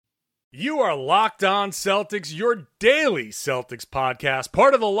You are Locked On Celtics, your daily Celtics podcast,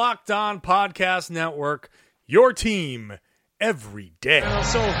 part of the Locked On Podcast Network, your team every day. I'm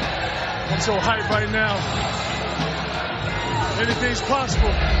so hyped right now. Anything's possible.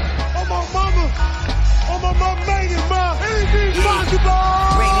 Oh, my mama made it, ma. Anything's possible.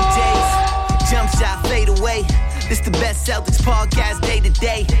 Rainy days, jump shot, fade away. This the best Celtics podcast day to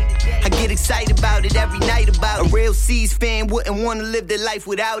day. I get excited about it every night about it. A real C's fan wouldn't want to live their life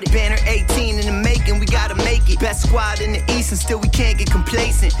without it. Banner 18 in the making, we gotta make it. Best squad in the East and still we can't get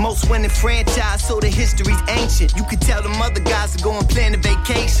complacent. Most winning franchise, so the history's ancient. You could tell them other guys to go and plan a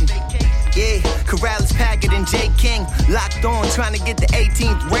vacation. Yeah, Corrales, Packard, and Jay King locked on, trying to get the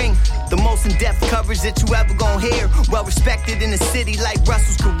 18th ring. The most in-depth coverage that you ever gonna hear. Well respected in the city like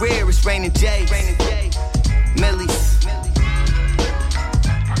Russell's career. It's Rainin' J. Millie's.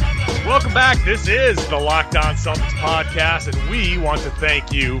 Welcome back. This is the Locked On Celtics podcast, and we want to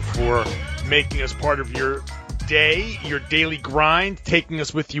thank you for making us part of your day, your daily grind, taking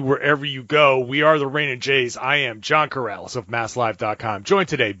us with you wherever you go. We are the Rainin' Jays. I am John Corrales of MassLive.com, joined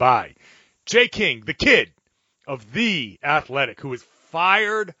today by Jay King, the kid of The Athletic, who is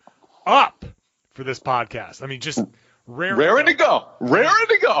fired up for this podcast. I mean, just raring to go.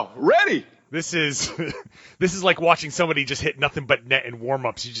 Ready. This is like watching somebody just hit nothing but net in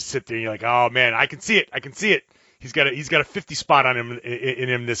warm-ups. You just sit there and you're like, oh man, I can see it. He's got a 50 spot on him in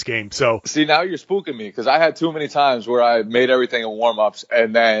him this game. So see, now you're spooking me because I had too many times where I made everything in warm-ups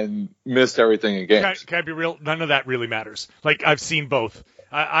and then missed everything in games. Can I be real? None of that really matters. Like, I've seen both.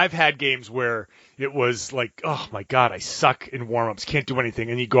 I've had games where it was like, oh my God, I suck in warm-ups, can't do anything,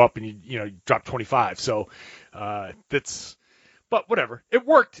 and you go up and you drop 25. So that's. But whatever, it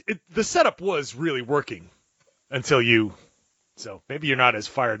worked. The setup was really working until you. So maybe you're not as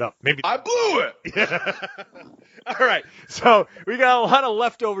fired up. Maybe I blew it. Yeah. All right. So we got a lot of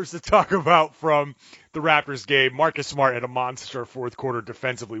leftovers to talk about from the Raptors game. Marcus Smart had a monster fourth quarter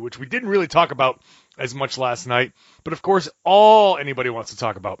defensively, which we didn't really talk about as much last night. But of course, all anybody wants to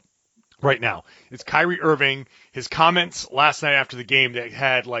talk about right now is Kyrie Irving, his comments last night after the game that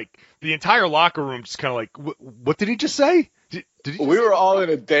had like the entire locker room just kind of like, what did he just say? We were all in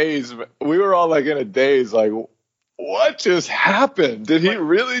a daze. We were all like in a daze, like, what just happened? Did he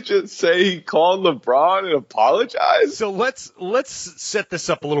really just say he called LeBron and apologized? So let's set this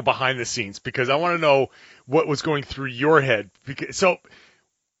up a little behind the scenes because I want to know what was going through your head. So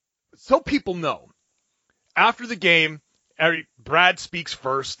people know, after the game, Brad speaks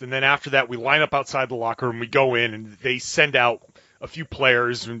first, and then after that we line up outside the locker room, we go in, and they send out a few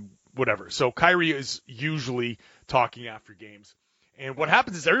players and whatever. So Kyrie is usually talking after games. And what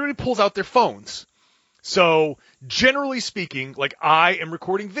happens is everybody pulls out their phones. So generally speaking, like, I am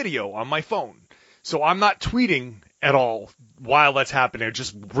recording video on my phone. So I'm not tweeting at all while that's happening, I'm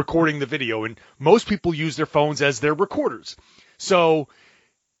just recording the video. And most people use their phones as their recorders. So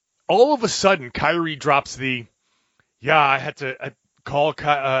all of a sudden, Kyrie drops I had to call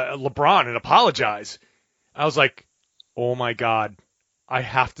LeBron and apologize. I was like, oh my God, I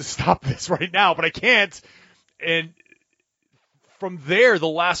have to stop this right now, but I can't. And from there, the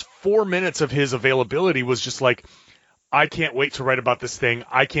last 4 minutes of his availability was just like, I can't wait to write about this thing.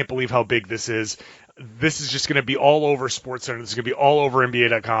 I can't believe how big this is. This is just going to be all over SportsCenter. This is going to be all over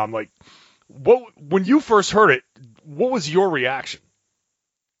NBA.com. Like, when you first heard it, what was your reaction?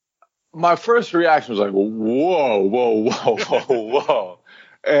 My first reaction was like, whoa.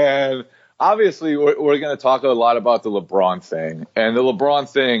 And obviously, we're going to talk a lot about the LeBron thing. And the LeBron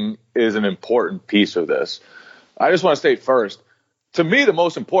thing is an important piece of this. I just want to state first, to me, the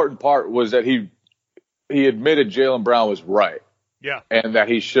most important part was that he admitted Jaylen Brown was right. Yeah. And that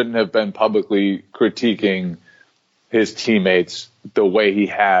he shouldn't have been publicly critiquing his teammates the way he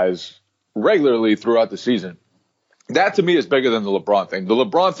has regularly throughout the season. That, to me, is bigger than the LeBron thing. The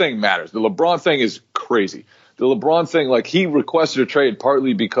LeBron thing matters. The LeBron thing is crazy. The LeBron thing, like, he requested a trade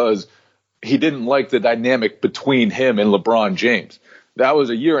partly because he didn't like the dynamic between him and LeBron James. That was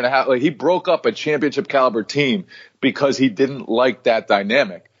a year and a half. Like, he broke up a championship caliber team because he didn't like that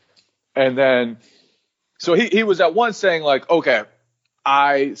dynamic. And then, so he was at once saying, like, okay,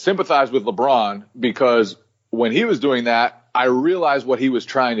 I sympathize with LeBron because when he was doing that, I realized what he was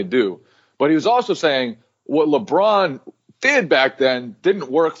trying to do. But he was also saying what LeBron did back then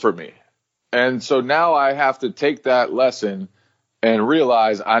didn't work for me. And so now I have to take that lesson and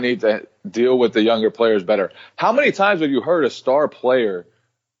realize I need to deal with the younger players better. How many times have you heard a star player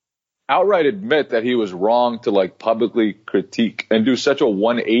outright admit that he was wrong to, like, publicly critique and do such a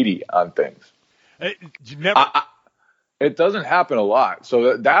 180 on things? It doesn't happen a lot.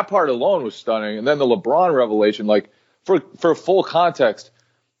 So that part alone was stunning. And then the LeBron revelation, like, for full context,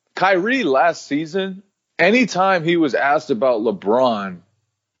 Kyrie last season, anytime he was asked about LeBron,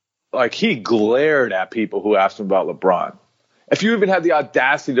 like he glared at people who asked him about LeBron. If you even had the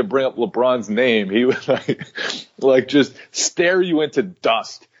audacity to bring up LeBron's name, he would like just stare you into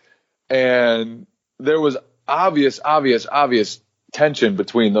dust. And there was obvious tension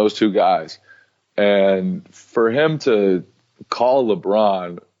between those two guys. And for him to call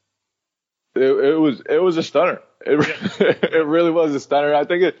LeBron, it was a stunner. It really was a stunner. I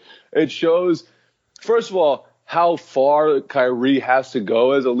think it shows, first of all, how far Kyrie has to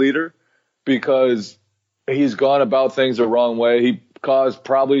go as a leader, because he's gone about things the wrong way. He caused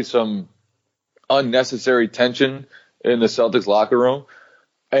probably some unnecessary tension in the Celtics locker room.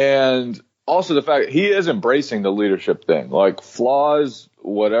 And also the fact he is embracing the leadership thing, like flaws,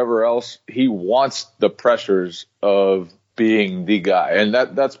 whatever else. He wants the pressures of being the guy. And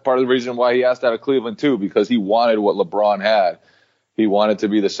that's part of the reason why he asked out of Cleveland too, because he wanted what LeBron had. He wanted to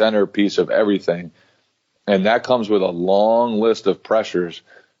be the centerpiece of everything. And that comes with a long list of pressures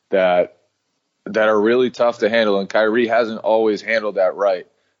that are really tough to handle. And Kyrie hasn't always handled that right.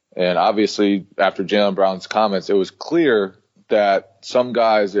 And obviously after Jaylen Brown's comments, it was clear that some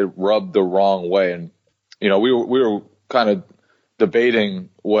guys it rubbed the wrong way. And, you know, we were kind of debating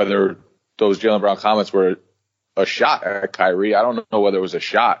whether those Jaylen Brown comments were a shot at Kyrie. I don't know whether it was a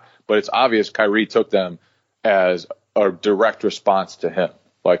shot, but it's obvious Kyrie took them as a direct response to him.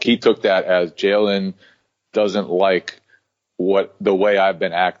 Like he took that as Jaylen doesn't like the way I've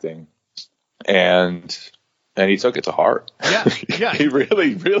been acting. And he took it to heart. Yeah. He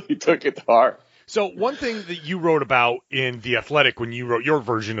really, really took it to heart. So one thing that you wrote about in The Athletic when you wrote your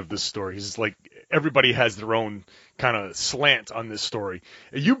version of this story is like everybody has their own kind of slant on this story.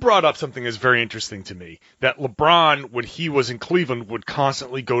 You brought up something that's very interesting to me, that LeBron, when he was in Cleveland, would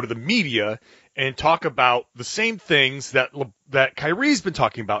constantly go to the media and talk about the same things that Kyrie's been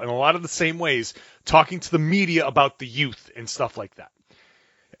talking about in a lot of the same ways, talking to the media about the youth and stuff like that.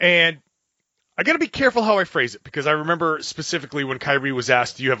 And I got to be careful how I phrase it, because I remember specifically when Kyrie was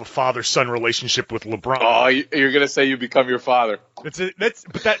asked, do you have a father-son relationship with LeBron? Oh, you're going to say you become your father. But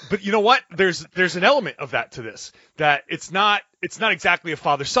you know what? There's an element of that to this, that it's not exactly a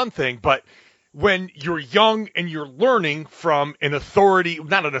father-son thing, but when you're young and you're learning from an authority,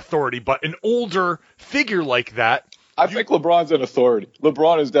 not an authority, but an older figure like that. I think LeBron's an authority.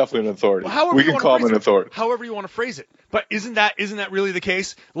 LeBron is definitely an authority. We can call him an authority. However you want to phrase it. But isn't that really the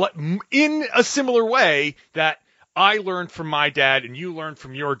case? In a similar way that I learned from my dad and you learned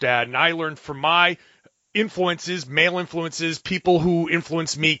from your dad and I learned from my influences, male influences, people who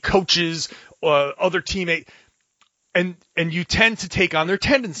influence me, coaches, other teammates, and you tend to take on their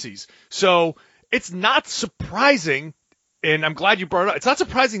tendencies. So it's not surprising, and I'm glad you brought it up, it's not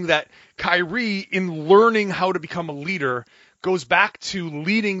surprising that Kyrie, in learning how to become a leader, goes back to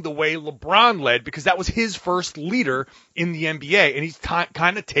leading the way LeBron led, because that was his first leader in the NBA, and he's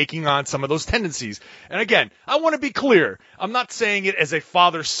kind of taking on some of those tendencies. And again, I want to be clear. I'm not saying it as a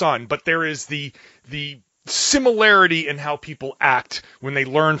father-son, but there is the similarity in how people act when they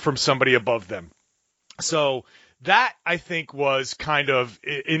learn from somebody above them. So that, I think, was kind of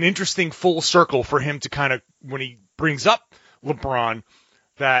an interesting full circle for him to kind of, when he brings up LeBron,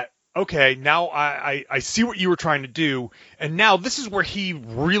 that, okay, now I see what you were trying to do, and now this is where he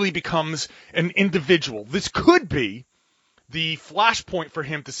really becomes an individual. This could be the flashpoint for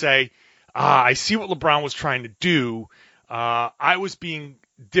him to say, I see what LeBron was trying to do. I was being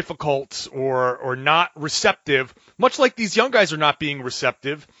difficult or not receptive, much like these young guys are not being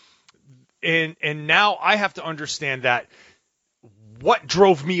receptive. And now I have to understand that what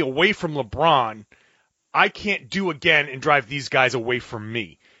drove me away from LeBron, I can't do again and drive these guys away from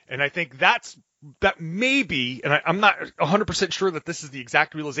me. And I think that may be, and I'm not 100% sure that this is the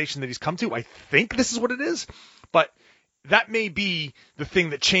exact realization that he's come to. I think this is what it is, but that may be the thing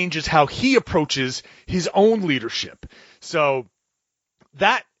that changes how he approaches his own leadership. So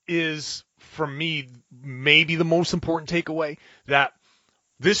that is, for me, maybe the most important takeaway, that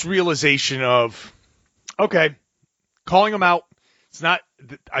this realization of, okay, calling him out, it's not,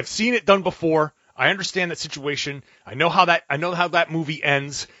 I've seen it done before. I understand that situation. I know how that movie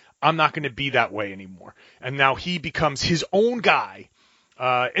ends. I'm not going to be that way anymore. And now he becomes his own guy.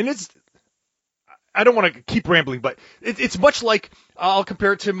 And I don't want to keep rambling, but it's much like, I'll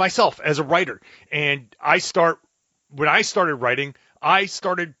compare it to myself as a writer. And when I started writing, I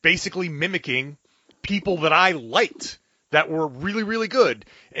started basically mimicking people that I liked that were really, really good.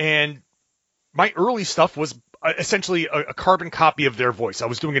 And my early stuff was essentially a carbon copy of their voice. I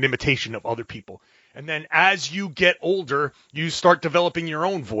was doing an imitation of other people. And then as you get older, you start developing your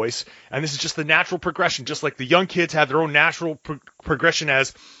own voice. And this is just the natural progression, just like the young kids have their own natural progression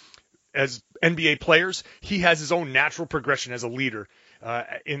as as NBA players, he has his own natural progression as a leader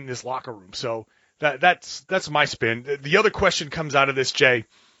in this locker room. So that's my spin. The other question comes out of this, Jay.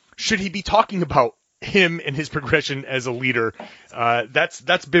 Should he be talking about him and his progression as a leader?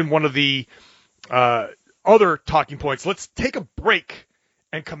 That's been one of the other talking points. Let's take a break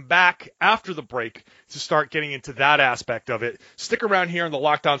and come back after the break to start getting into that aspect of it. Stick around here on the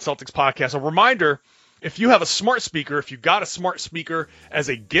Locked On Celtics podcast. A reminder, if you have a smart speaker, if you got a smart speaker as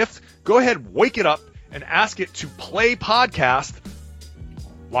a gift, go ahead, wake it up, and ask it to play podcast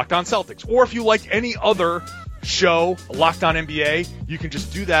Locked On Celtics. Or if you like any other show, Locked On NBA, you can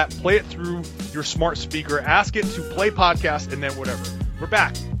just do that, play it through your smart speaker, ask it to play podcast, and then whatever. We're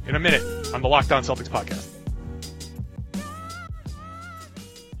back in a minute on the Locked On Celtics podcast.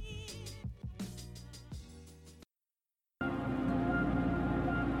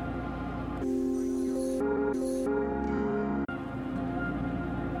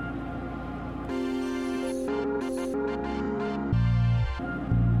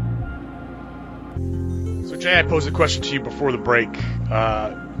 Jay, I posed a question to you before the break.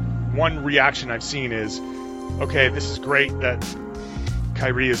 One reaction I've seen is, okay, this is great that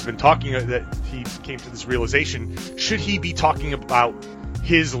Kyrie has been talking, that he came to this realization. Should he be talking about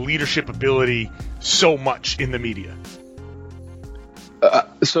his leadership ability so much in the media?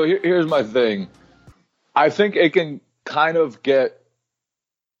 So here's my thing. I think it can kind of get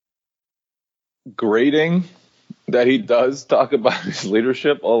grating that he does talk about his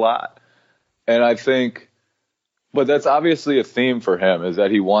leadership a lot. And I think, but that's obviously a theme for him, is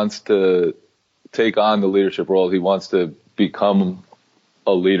that he wants to take on the leadership role. He wants to become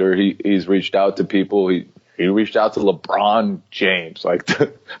a leader. He's reached out to people. He reached out to LeBron James, like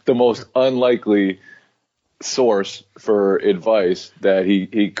the most unlikely source for advice that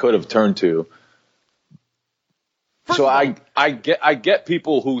he could have turned to. So I get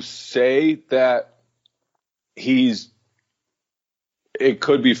people who say that it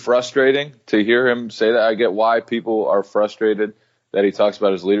could be frustrating to hear him say that. I get why people are frustrated that he talks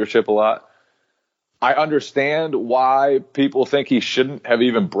about his leadership a lot. I understand why people think he shouldn't have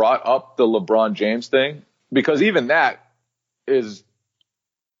even brought up the LeBron James thing, because even that is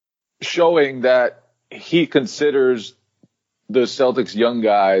showing that he considers the Celtics young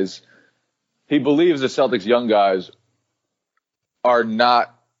guys, he believes the Celtics young guys are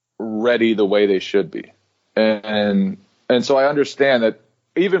not ready the way they should be. And so I understand that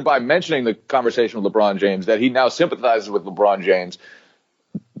even by mentioning the conversation with LeBron James, that he now sympathizes with LeBron James,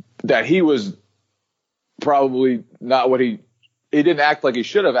 that he was probably not what he didn't act like he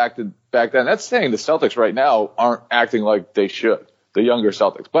should have acted back then. That's saying the Celtics right now aren't acting like they should, the younger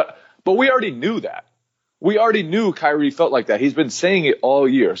Celtics. But we already knew that. We already knew Kyrie felt like that. He's been saying it all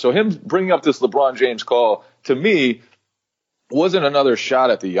year. So him bringing up this LeBron James call, to me, wasn't another shot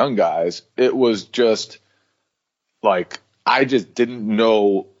at the young guys. It was just like, I just didn't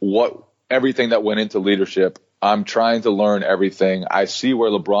know everything that went into leadership. I'm trying to learn everything. I see where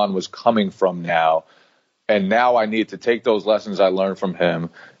LeBron was coming from now. And now I need to take those lessons I learned from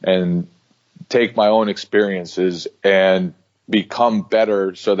him and take my own experiences and become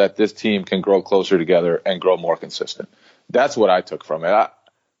better so that this team can grow closer together and grow more consistent. That's what I took from it.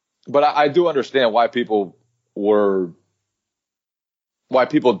 But I do understand why people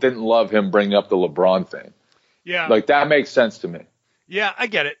didn't love him bringing up the LeBron thing. Yeah. Like, that makes sense to me. Yeah, I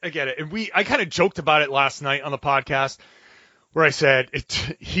get it. And I kind of joked about it last night on the podcast where I said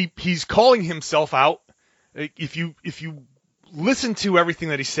he's calling himself out. If you listen to everything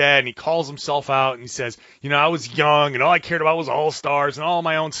that he said, and he calls himself out and he says, I was young and all I cared about was All-Stars and all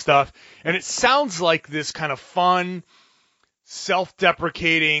my own stuff. And it sounds like this kind of fun,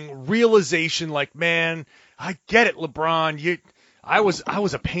 self-deprecating realization, like, man, I get it, LeBron. I was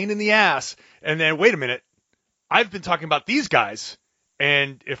a pain in the ass. And then, wait a minute. I've been talking about these guys,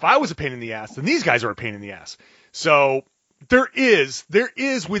 and if I was a pain in the ass, then these guys are a pain in the ass. So there is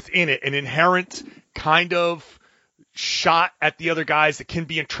within it an inherent kind of shot at the other guys that can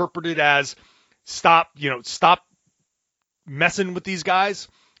be interpreted as stop messing with these guys.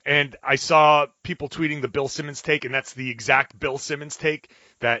 And I saw people tweeting the Bill Simmons take, and that's the exact Bill Simmons take,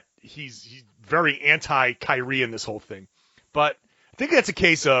 that he's very anti-Kyrie in this whole thing. But I think that's a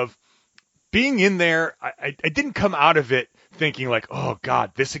case of being in there. I didn't come out of it thinking like, oh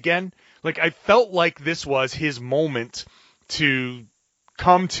God, this again. Like, I felt like this was his moment to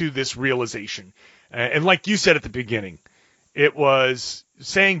come to this realization. And like you said at the beginning, it was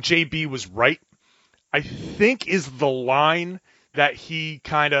saying JB was right, I think, is the line that he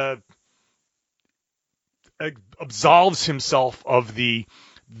kind of absolves himself of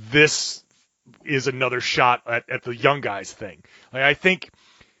this is another shot at the young guys thing. Like, I think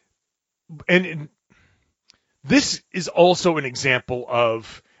and this is also an example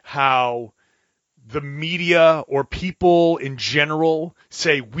of how the media or people in general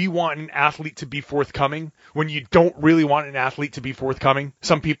say we want an athlete to be forthcoming when you don't really want an athlete to be forthcoming,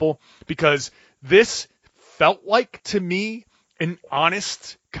 some people, because this felt like to me an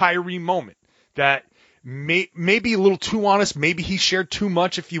honest Kyrie moment that maybe a little too honest, maybe he shared too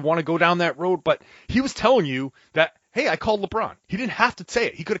much if you want to go down that road, but he was telling you that, hey, I called LeBron. He didn't have to say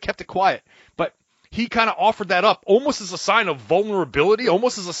it. He could have kept it quiet, but he kind of offered that up almost as a sign of vulnerability,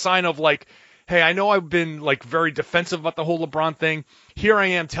 almost as a sign of like, hey, I know I've been like very defensive about the whole LeBron thing. Here I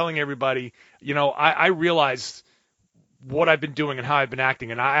am telling everybody, I realized what I've been doing and how I've been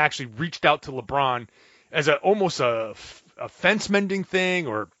acting, and I actually reached out to LeBron as almost a fence mending thing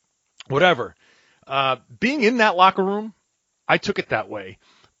or whatever. Being in that locker room, I took it that way.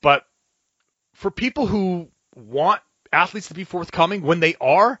 But for people who want athletes to be forthcoming when they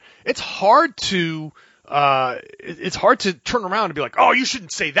are, it's hard to turn around and be like, oh, you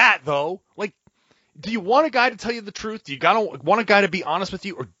shouldn't say that though. Like, do you want a guy to tell you the truth? Do you want a guy to be honest with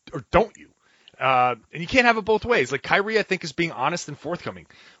you, or don't you? And you can't have it both ways. Like Kyrie, I think, is being honest and forthcoming.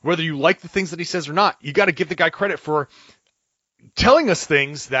 Whether you like the things that he says or not, you got to give the guy credit for telling us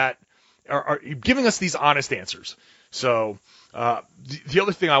things that are giving us these honest answers. So the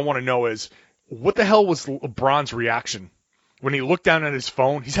other thing I want to know is, what the hell was LeBron's reaction when he looked down at his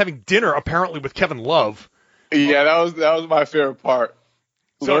phone? He's having dinner apparently with Kevin Love. Yeah, that was my favorite part.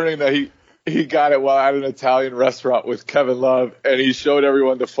 Learning that he got it while at an Italian restaurant with Kevin Love, and he showed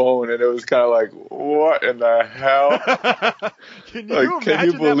everyone the phone, and it was kind of like, what in the hell? Can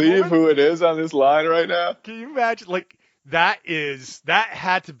you believe who it is on this line right now? Can you imagine? Like, that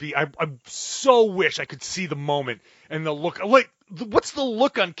had to be. I so wish I could see the moment and the look. Like, what's the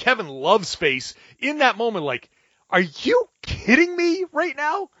look on Kevin Love's face in that moment? Like, are you kidding me right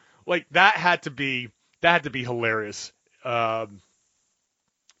now? Like, that had to be hilarious.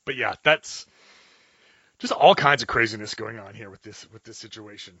 But yeah, that's just all kinds of craziness going on here with this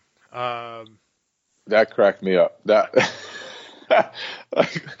situation. That cracked me up. That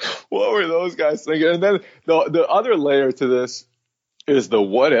like, what were those guys thinking? And then the other layer to this is the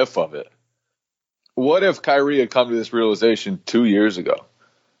what if of it. What if Kyrie had come to this realization 2 years ago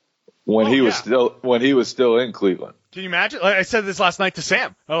when he was still in Cleveland? Can you imagine? Like I said this last night to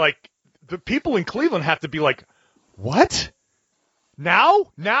Sam. Like, the people in Cleveland have to be like, what? Now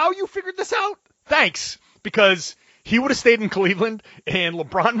you figured this out? Thanks. Because he would have stayed in Cleveland, and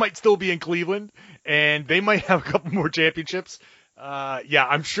LeBron might still be in Cleveland, and they might have a couple more championships. Yeah,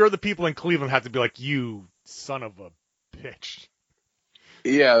 I'm sure the people in Cleveland have to be like, you son of a bitch.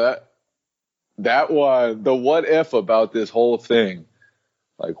 Yeah, that one, the what if about this whole thing.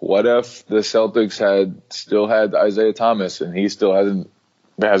 Like, what if the Celtics still had Isaiah Thomas, and he still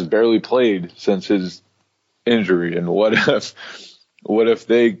has barely played since his injury? And what if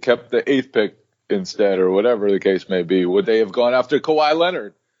they kept the 8th pick instead, or whatever the case may be? Would they have gone after Kawhi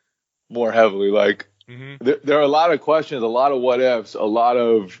Leonard more heavily? Like, there are a lot of questions, a lot of what ifs, a lot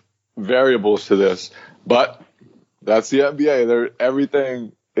of variables to this. But that's the NBA.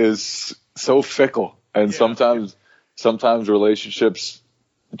 Everything is so fickle, and sometimes relationships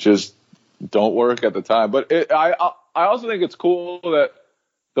just don't work at the time. But I also think it's cool that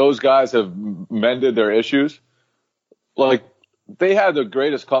those guys have mended their issues. Like, they had the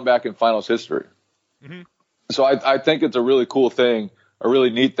greatest comeback in finals history. Mm-hmm. So I think it's a really cool thing, a really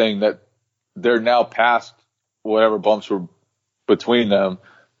neat thing that they're now past whatever bumps were between them,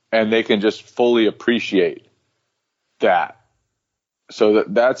 and they can just fully appreciate that. So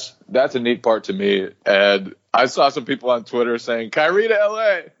that's a neat part to me. And I saw some people on Twitter saying, Kyrie to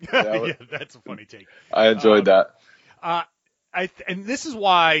LA. Yeah, that's a funny take. I enjoyed that. And this is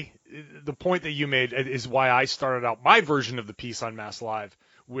why the point that you made is why I started out my version of the piece on Mass Live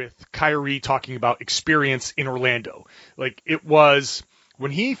with Kyrie talking about experience in Orlando. Like, it was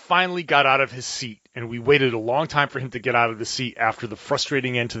when he finally got out of his seat, and we waited a long time for him to get out of the seat after the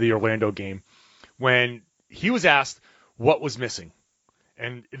frustrating end to the Orlando game, when he was asked what was missing.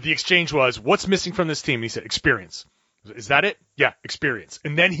 And the exchange was, what's missing from this team? And he said, experience. Is that it? Yeah, experience.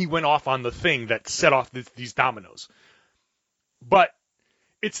 And then he went off on the thing that set off these dominoes. But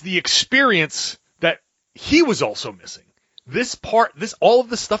it's the experience that he was also missing. All of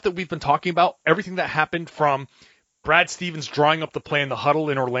the stuff that we've been talking about, everything that happened from Brad Stevens drawing up the play in the huddle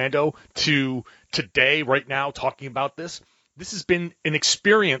in Orlando to today, right now, talking about this has been an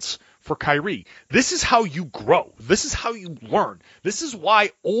experience for Kyrie. This is how you grow. This is how you learn. This is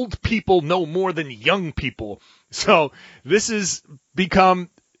why old people know more than young people. So this has become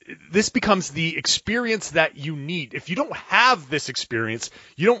this becomes the experience that you need. If you don't have this experience,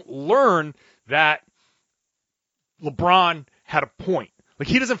 you don't learn that LeBron had a point. Like,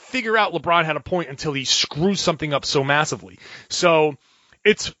 he doesn't figure out LeBron had a point until he screws something up so massively. So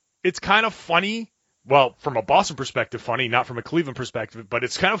it's kind of funny. Well, from a Boston perspective, funny, not from a Cleveland perspective, but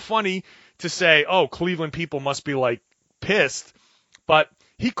it's kind of funny to say, oh, Cleveland people must be like pissed. But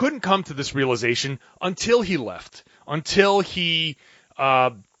he couldn't come to this realization until he left, until he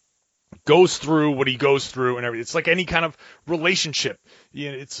goes through what he goes through and everything. It's like any kind of relationship.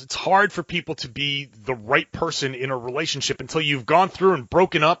 You know, it's hard for people to be the right person in a relationship until you've gone through and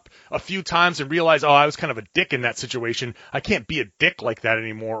broken up a few times and realize, oh, I was kind of a dick in that situation. I can't be a dick like that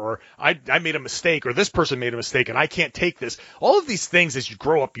anymore. Or I made a mistake, or this person made a mistake and I can't take this. All of these things, as you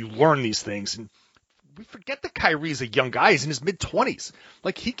grow up, you learn these things. And we forget that Kyrie's a young guy. He's in his mid-20s.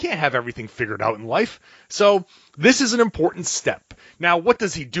 Like, he can't have everything figured out in life. So this is an important step. Now, what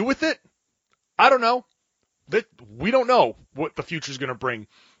does he do with it? I don't know. We don't know what the future is going to bring.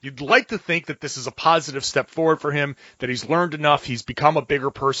 You'd like to think that this is a positive step forward for him, that he's learned enough, he's become a bigger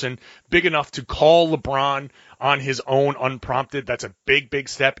person, big enough to call LeBron on his own unprompted. That's a big, big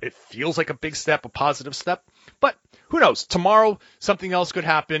step. It feels like a big step, a positive step. But who knows? Tomorrow, something else could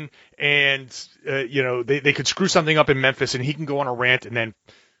happen, and they could screw something up in Memphis, and he can go on a rant, and then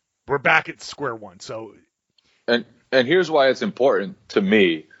we're back at square one. So, and here's why it's important to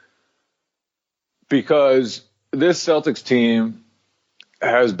me. Because this Celtics team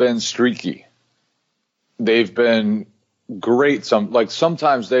has been streaky. They've been great.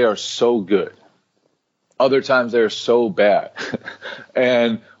 Sometimes they are so good. Other times they're so bad.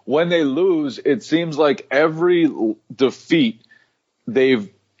 And when they lose, it seems like every defeat they've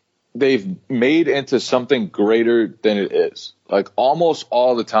made into something greater than it is. Like, almost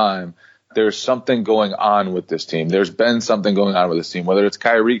all the time, there's something going on with this team. There's been something going on with this team, whether it's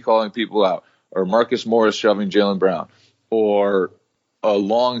Kyrie calling people out, or Marcus Morris shoving Jaylen Brown, or a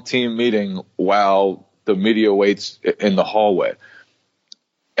long team meeting while the media waits in the hallway.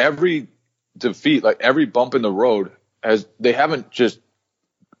 Every defeat, like every bump in the road, they haven't just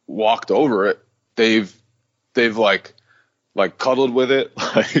walked over it. They've like cuddled with it,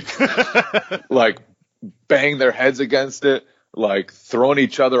 like banged their heads against it, like thrown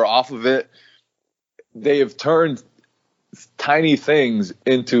each other off of it. They have turned tiny things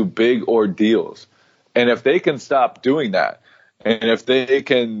into big ordeals. And if they can stop doing that, and if they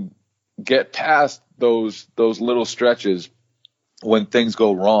can get past those little stretches when things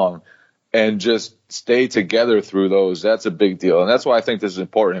go wrong and just stay together through those, that's a big deal. And that's why I think this is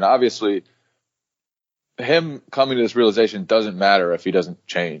important. And obviously, him coming to this realization doesn't matter if he doesn't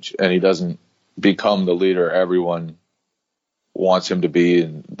change and he doesn't become the leader everyone wants him to be,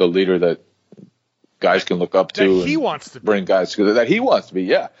 and the leader that guys can look up to, that he wants to bring guys together, that he wants to be.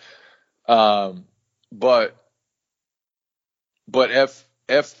 Yeah. But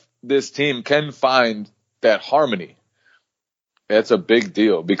if this team can find that harmony, it's a big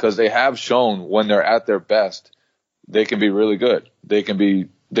deal, because they have shown when they're at their best, they can be really good.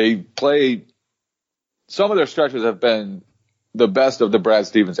 They play, some of their stretches have been the best of the Brad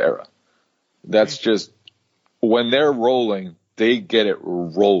Stevens era. That's just, when they're rolling, they get it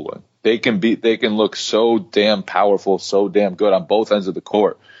rolling. They can look so damn powerful, so damn good on both ends of the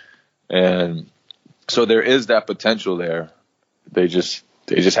court. And so there is that potential there. They just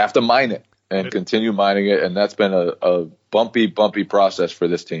have to mine it and continue mining it. And that's been a bumpy process for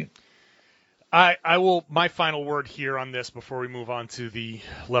this team. I will, my final word here on this before we move on to the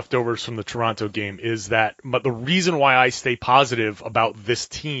leftovers from the Toronto game is that, but the reason why I stay positive about this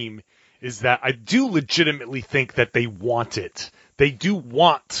team is that I do legitimately think that they want it. They do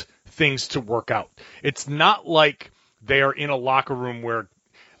want things to work out. It's not like they are in a locker room where,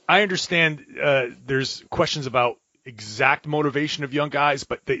 I understand there's questions about exact motivation of young guys,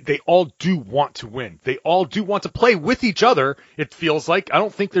 but they all do want to win. They all do want to play with each other, it feels like. I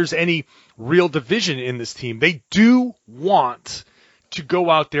don't think there's any real division in this team. They do want to go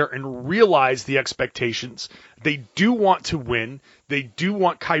out there and realize the expectations. They do want to win. They do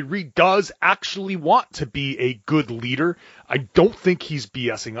want, Kyrie does actually want to be a good leader. I don't think he's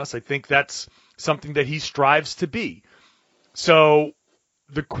BSing us. I think that's something that he strives to be. So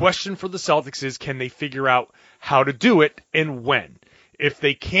the question for the Celtics is, can they figure out how to do it and when? If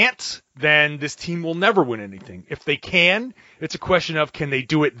they can't, then this team will never win anything. If they can, it's a question of, can they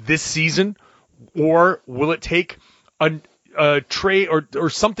do it this season, or will it take a trade or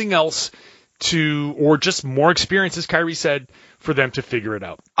something else or just more experience, as Kyrie said, for them to figure it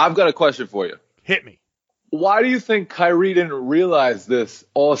out? I've got a question for you. Hit me. Why do you think Kyrie didn't realize this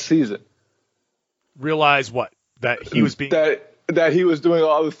all season? Realize what? That he was being... that he was doing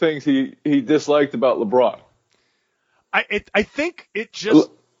all the things he disliked about LeBron. I think it just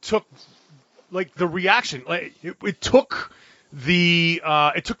took like the reaction. Like it took the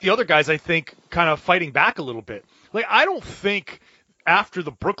other guys, I think, kind of fighting back a little bit. Like I don't think after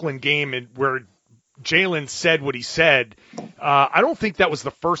the Brooklyn game and where Jalen said what he said, I don't think that was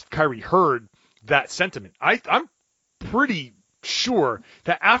the first Kyrie heard that sentiment. I'm pretty sure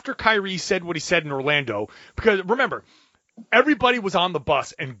that after Kyrie said what he said in Orlando, because remember, everybody was on the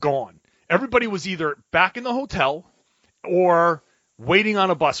bus and gone. Everybody was either back in the hotel or waiting on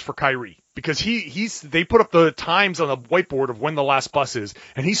a bus for Kyrie because they put up the times on the whiteboard of when the last bus is,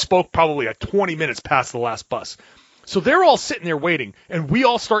 and he spoke probably at 20 minutes past the last bus. So they're all sitting there waiting, and we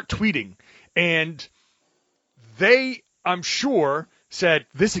all start tweeting, and they, I'm sure, said,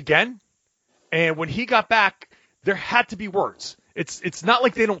 "This again?" And when he got back, there had to be words. It's not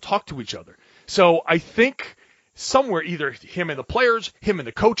like they don't talk to each other. So I think somewhere, either him and the players, him and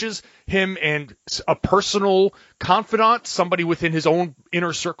the coaches, him and a personal confidant, somebody within his own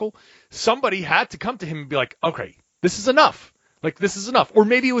inner circle, somebody had to come to him and be like, okay, this is enough. Like, this is enough. Or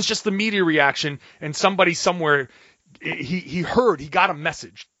maybe it was just the media reaction and somebody somewhere, he got a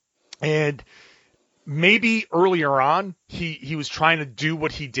message. And maybe earlier on, he was trying to do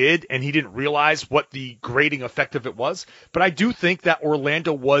what he did, and he didn't realize what the grading effect of it was. But I do think that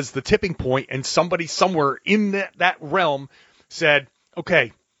Orlando was the tipping point, and somebody somewhere in that realm said,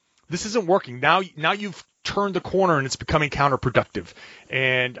 okay, this isn't working. Now you've turned the corner, and it's becoming counterproductive.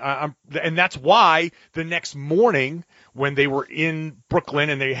 And that's why the next morning when they were in Brooklyn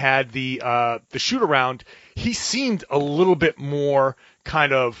and they had the shoot-around, he seemed a little bit more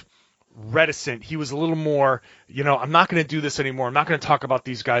kind of reticent. He was a little more, I'm not going to do this anymore. I'm not going to talk about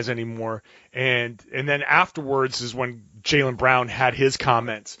these guys anymore. And then afterwards is when Jaylen Brown had his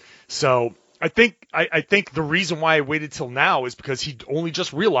comments. So I think the reason why I waited till now is because he only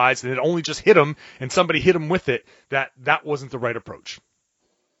just realized, and it only just hit him, and somebody hit him with it, that wasn't the right approach.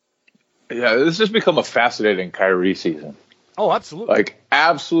 Yeah, this has become a fascinating Kyrie season. Oh, absolutely. Like,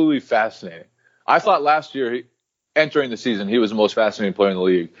 absolutely fascinating. I thought last year, entering the season, he was the most fascinating player in the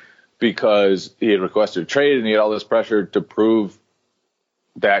league, because he had requested a trade and he had all this pressure to prove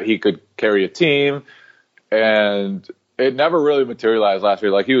that he could carry a team. And it never really materialized last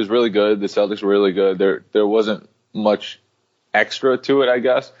year. Like, he was really good. The Celtics were really good. There wasn't much extra to it, I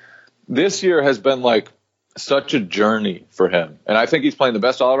guess. This year has been like such a journey for him. And I think he's playing the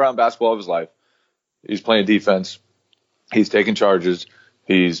best all-around basketball of his life. He's playing defense. He's taking charges.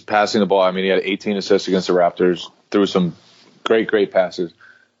 He's passing the ball. I mean, he had 18 assists against the Raptors, threw some great passes,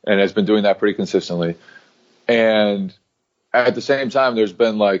 and has been doing that pretty consistently. And at the same time, there's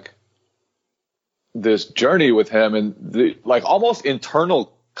been like this journey with him and the like almost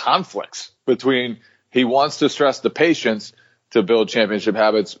internal conflicts between he wants to stress the patience to build championship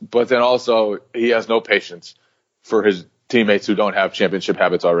habits, but then also he has no patience for his teammates who don't have championship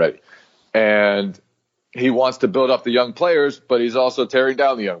habits already. And he wants to build up the young players, but he's also tearing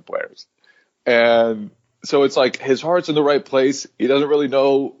down the young players. And so it's like his heart's in the right place. He doesn't really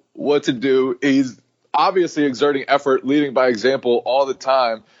know what to do. He's obviously exerting effort, leading by example all the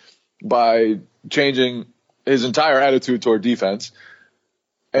time by changing his entire attitude toward defense.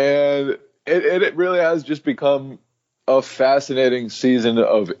 And it really has just become a fascinating season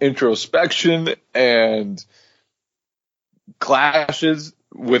of introspection and clashes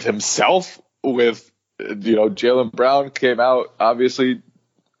with himself, with, Jaylen Brown came out, obviously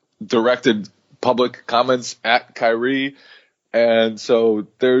directed public comments at Kyrie. And so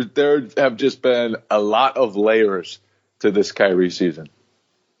there have just been a lot of layers to this Kyrie season.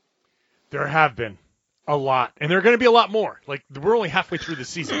 There have been a lot, and there are going to be a lot more. Like, we're only halfway through the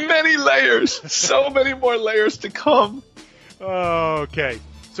season. Many layers. So many more layers to come. Okay.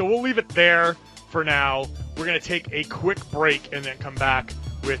 So we'll leave it there for now. We're going to take a quick break and then come back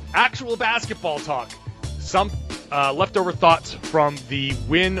with actual basketball talk. Some leftover thoughts from the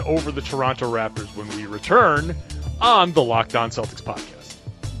win over the Toronto Raptors when we return on the Locked On Celtics podcast.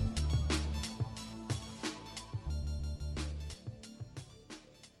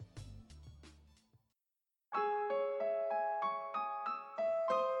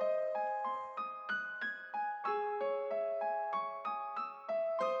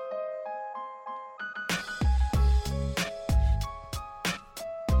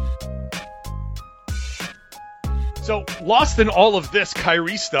 So lost in all of this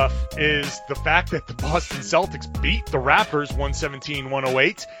Kyrie stuff is the fact that the Boston Celtics beat the Raptors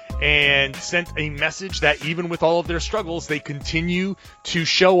 117-108 and sent a message that even with all of their struggles, they continue to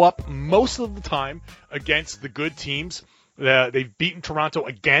show up most of the time against the good teams. They've beaten Toronto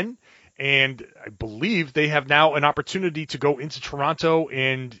again, and I believe they have now an opportunity to go into Toronto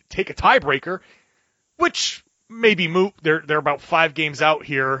and take a tiebreaker, which may be moot. They're about 5 games out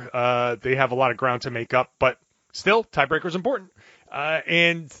here. They have a lot of ground to make up, but still, tiebreaker is important.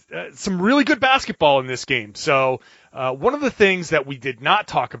 And some really good basketball in this game. So one of the things that we did not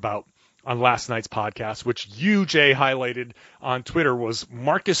talk about on last night's podcast, which you, Jay, highlighted on Twitter, was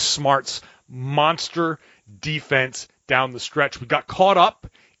Marcus Smart's monster defense down the stretch. We got caught up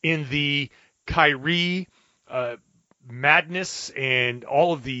in the Kyrie madness and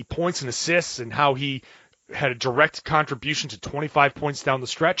all of the points and assists and how he had a direct contribution to 25 points down the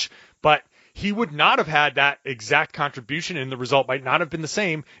stretch, but he would not have had that exact contribution, and the result might not have been the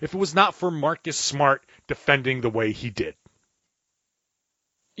same if it was not for Marcus Smart defending the way he did.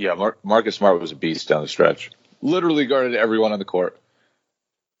 Yeah, Marcus Smart was a beast down the stretch. Literally guarded everyone on the court.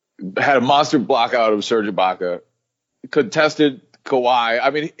 Had a monster block out of Serge Ibaka. Contested Kawhi. I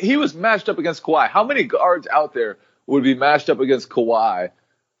mean, he was matched up against Kawhi. How many guards out there would be matched up against Kawhi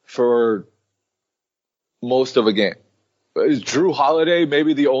for most of a game? Is Drew Holiday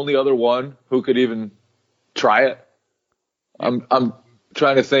maybe the only other one who could even try it? I'm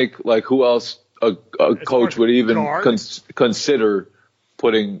trying to think like who else a coach would even consider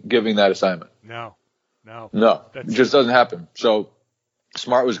giving that assignment. No. It just doesn't happen. So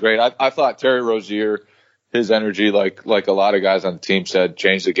Smart was great. I thought Terry Rozier, his energy, like a lot of guys on the team said,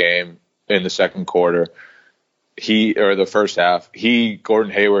 changed the game in the second quarter. The first half.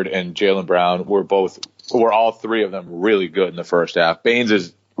 Gordon Hayward and Jaylen Brown were all three of them really good in the first half.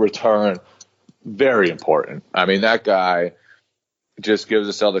 Baines' return, very important. I mean, that guy just gives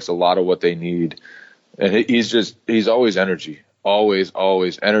the Celtics a lot of what they need. And he's always energy. Always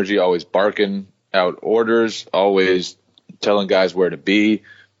energy, always barking out orders, always telling guys where to be.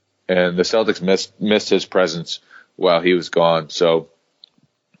 And the Celtics missed his presence while he was gone. So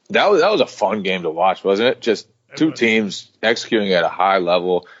that was a fun game to watch, wasn't it? Just two teams executing at a high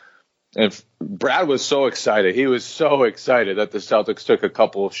level. And Brad was so excited. He was so excited that the Celtics took a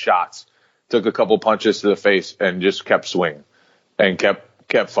couple of shots, took a couple punches to the face, and just kept swinging and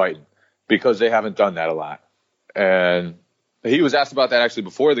kept fighting because they haven't done that a lot. And he was asked about that actually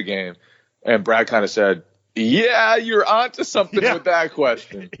before the game, and Brad kind of said, "Yeah, you're onto something with that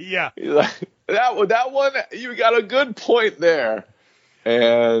question." Yeah, he's like, that one, you got a good point there.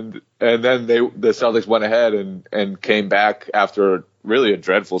 And then the Celtics went ahead and came back after really a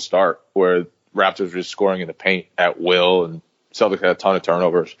dreadful start where Raptors were just scoring in the paint at will, and Celtics had a ton of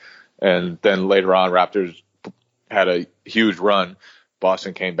turnovers. And then later on, Raptors had a huge run.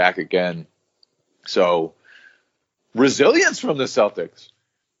 Boston came back again. So resilience from the Celtics.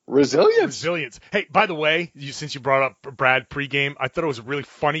 Resilience. Hey, by the way, since you brought up Brad pregame, I thought it was a really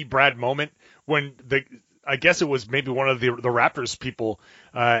funny Brad moment when I guess it was maybe one of the Raptors people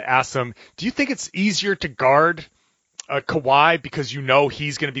asked him, "Do you think it's easier to guard Kawhi because you know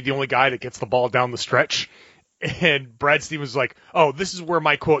he's going to be the only guy that gets the ball down the stretch?" And Brad Stevens was like, "Oh, this is where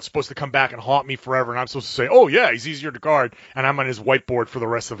my quote's supposed to come back and haunt me forever, and I'm supposed to say, oh yeah, he's easier to guard, and I'm on his whiteboard for the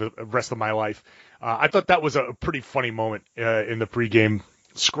rest of my life." I thought that was a pretty funny moment in the pregame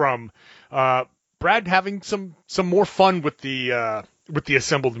scrum. Brad having some more fun with the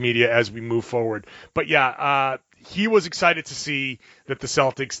assembled media as we move forward. But yeah, he was excited to see that the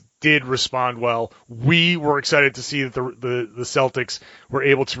Celtics did respond well. We were excited to see that the Celtics were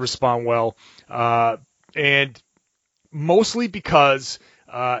able to respond well. And mostly because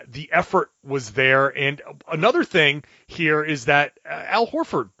the effort was there. And another thing here is that Al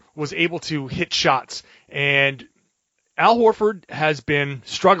Horford was able to hit shots. And Al Horford has been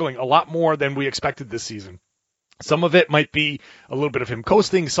struggling a lot more than we expected this season. Some of it might be a little bit of him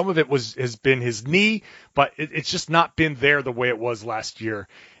coasting. Some of it has been his knee, but it's just not been there the way it was last year.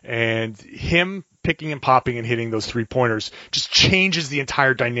 And him picking and popping and hitting those 3-pointers just changes the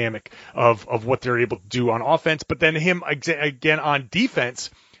entire dynamic of what they're able to do on offense. But then him again on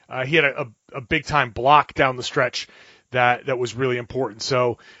defense, he had a big time block down the stretch that was really important.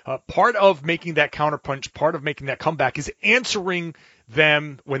 So part of making that counterpunch, part of making that comeback is answering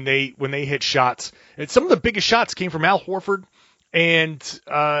them when they hit shots. And some of the biggest shots came from Al Horford and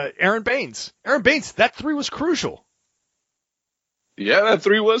Aaron Baines. Aaron Baines, that 3 was crucial. Yeah, that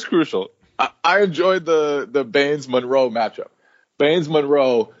 3 was crucial. I enjoyed the Baines-Monroe matchup.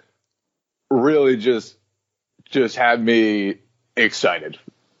 Baines-Monroe really just had me excited.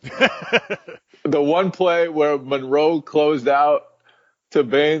 The one play where Monroe closed out to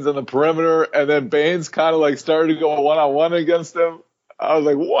Baines on the perimeter, and then Baines kind of like started to go one-on-one against him. I was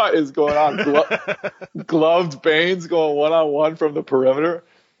like, what is going on? Gloved Baines going one-on-one from the perimeter.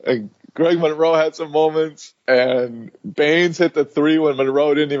 And Greg Monroe had some moments, and Baines hit the three when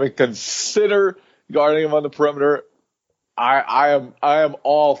Monroe didn't even consider guarding him on the perimeter. I am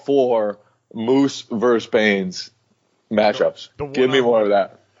all for Moose versus Baines matchups. Give me more of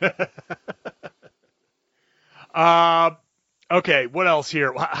that. Okay, what else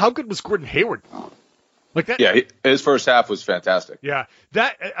here? How good was Gordon Hayward? Like that? Yeah, his first half was fantastic. Yeah,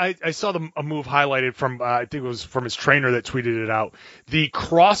 that I saw a move highlighted from I think it was from his trainer that tweeted it out. The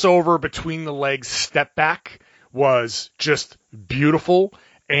crossover between the legs step back was just beautiful.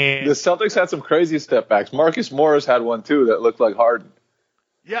 And the Celtics had some crazy step backs. Marcus Morris had one too that looked like Harden.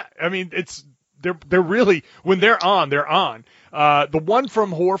 Yeah, I mean they're really, when they're on, they're on. The one from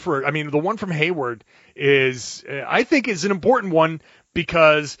the one from Hayward is I think is an important one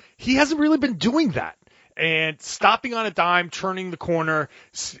because he hasn't really been doing that. And stopping on a dime, turning the corner,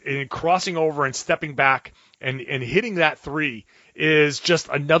 and crossing over and stepping back and hitting that three is just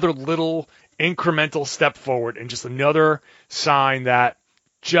another little incremental step forward and just another sign that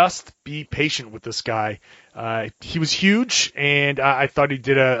just be patient with this guy. He was huge, and I thought he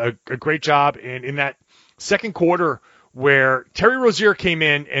did a great job. And in that second quarter where Terry Rozier came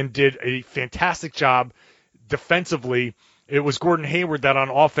in and did a fantastic job defensively, it was Gordon Hayward that on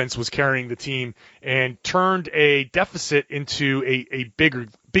offense was carrying the team and turned a deficit into a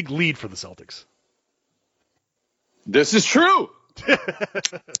big lead for the Celtics. This is true.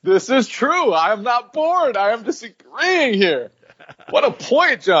 This is true. I am not bored. I am disagreeing here. What a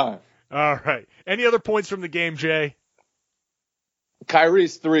point, John. All right. Any other points from the game, Jay?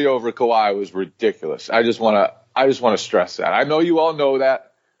 Kyrie's three over Kawhi was ridiculous. I just want to stress that. I know you all know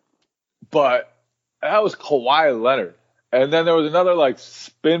that, but that was Kawhi Leonard. And then there was another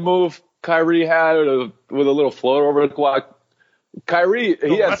spin move Kyrie had with a little floater over to Kawhi. Kyrie,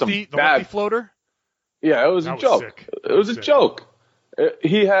 he had some bad lefty floater. Yeah, it was a joke. It was a joke.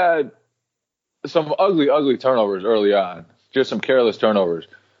 He had some ugly turnovers early on, just some careless turnovers.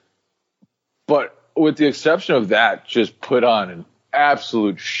 But with the exception of that, just put on an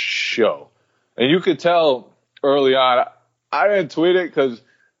absolute show. And you could tell early on. I didn't tweet it because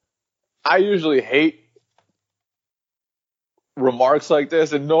I usually hate remarks like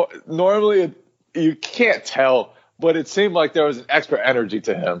this, and normally you can't tell, but it seemed like there was an extra energy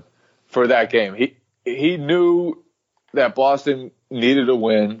to him for that game. He knew that Boston needed a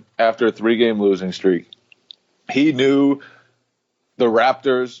win after a 3-game losing streak. He knew the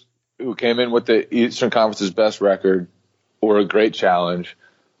Raptors, who came in with the Eastern Conference's best record, were a great challenge,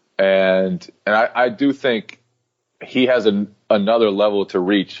 and I do think he has another level to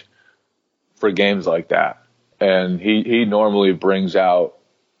reach for games like that. And he normally brings out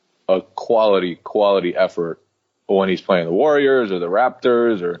a quality effort when he's playing the Warriors or the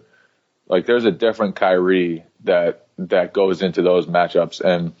Raptors, or there's a different Kyrie that goes into those matchups.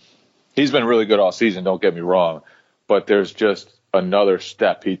 And he's been really good all season, don't get me wrong, but there's just another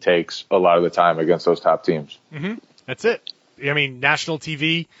step he takes a lot of the time against those top teams. Mm-hmm. That's it. I mean, national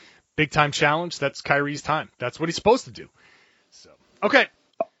TV, big time challenge. That's Kyrie's time. That's what he's supposed to do. So, okay.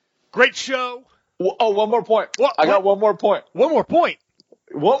 Great show. Oh, one more point. I got one more point. One more point.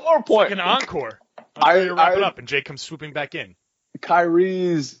 One more point. It's like an encore. I'm ready to wrap it up, and Jay comes swooping back in.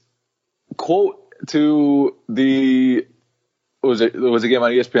 Kyrie's quote to the was it a game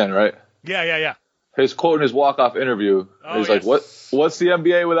on ESPN, right? Yeah. His quote in his walk-off interview is yes. What's the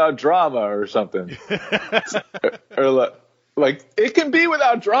NBA without drama or something? or it can be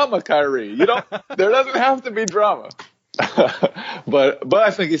without drama, Kyrie. There doesn't have to be drama. but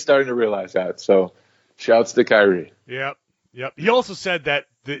I think he's starting to realize that. So, shouts to Kyrie. Yep. He also said that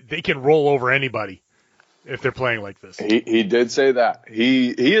they can roll over anybody if they're playing like this. He did say that. He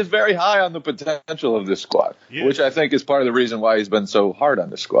is very high on the potential of this squad, which I think is part of the reason why he's been so hard on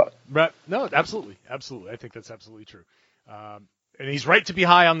this squad. Right. No, absolutely. I think that's absolutely true. And he's right to be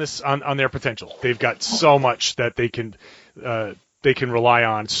high on this on their potential. They've got so much that they can rely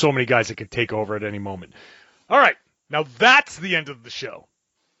on. So many guys that can take over at any moment. All right. Now that's the end of the show,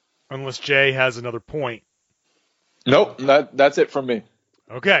 unless Jay has another point. Nope, that's it from me.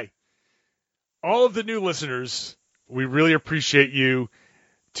 Okay. All of the new listeners, we really appreciate you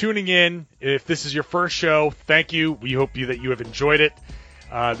tuning in. If this is your first show, thank you. We hope that you have enjoyed it.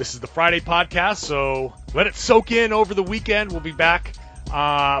 This is the Friday podcast, so let it soak in over the weekend. We'll be back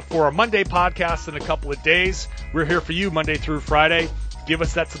for a Monday podcast in a couple of days. We're here for you Monday through Friday. Give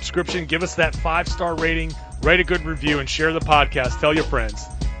us that subscription. Give us that 5-star rating. Write a good review and share the podcast. Tell your friends.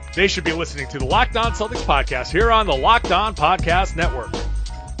 They should be listening to the Locked On Celtics podcast here on the Locked On Podcast Network.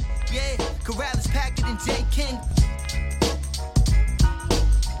 Yeah, Corrales, Packard, and J. King.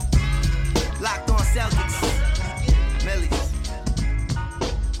 Locked On Celtics.